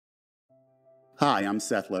Hi, I'm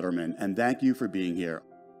Seth Letterman, and thank you for being here.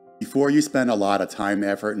 Before you spend a lot of time,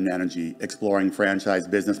 effort, and energy exploring franchise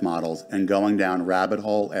business models and going down rabbit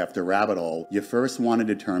hole after rabbit hole, you first want to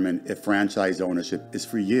determine if franchise ownership is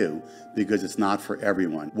for you, because it's not for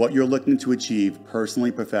everyone. What you're looking to achieve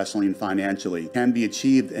personally, professionally, and financially can be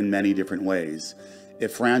achieved in many different ways.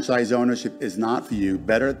 If franchise ownership is not for you,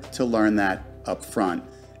 better to learn that up front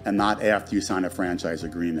and not after you sign a franchise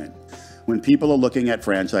agreement. When people are looking at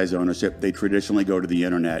franchise ownership, they traditionally go to the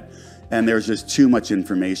internet, and there's just too much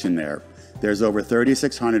information there. There's over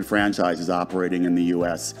 3,600 franchises operating in the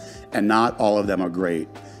US, and not all of them are great.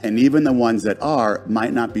 And even the ones that are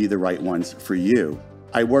might not be the right ones for you.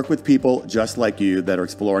 I work with people just like you that are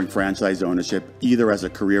exploring franchise ownership either as a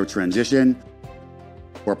career transition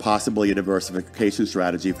or possibly a diversification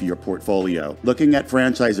strategy for your portfolio. Looking at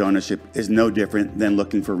franchise ownership is no different than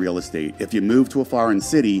looking for real estate. If you move to a foreign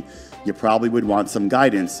city, you probably would want some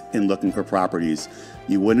guidance in looking for properties.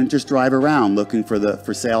 You wouldn't just drive around looking for the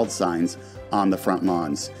for sale signs on the front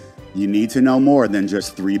lawns. You need to know more than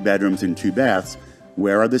just 3 bedrooms and 2 baths.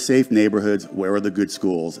 Where are the safe neighborhoods? Where are the good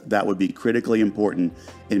schools? That would be critically important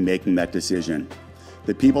in making that decision.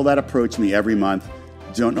 The people that approach me every month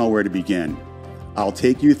don't know where to begin. I'll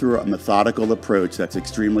take you through a methodical approach that's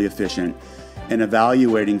extremely efficient in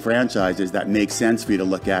evaluating franchises that make sense for you to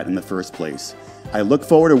look at in the first place. I look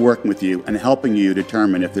forward to working with you and helping you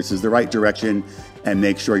determine if this is the right direction and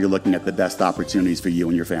make sure you're looking at the best opportunities for you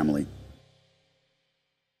and your family.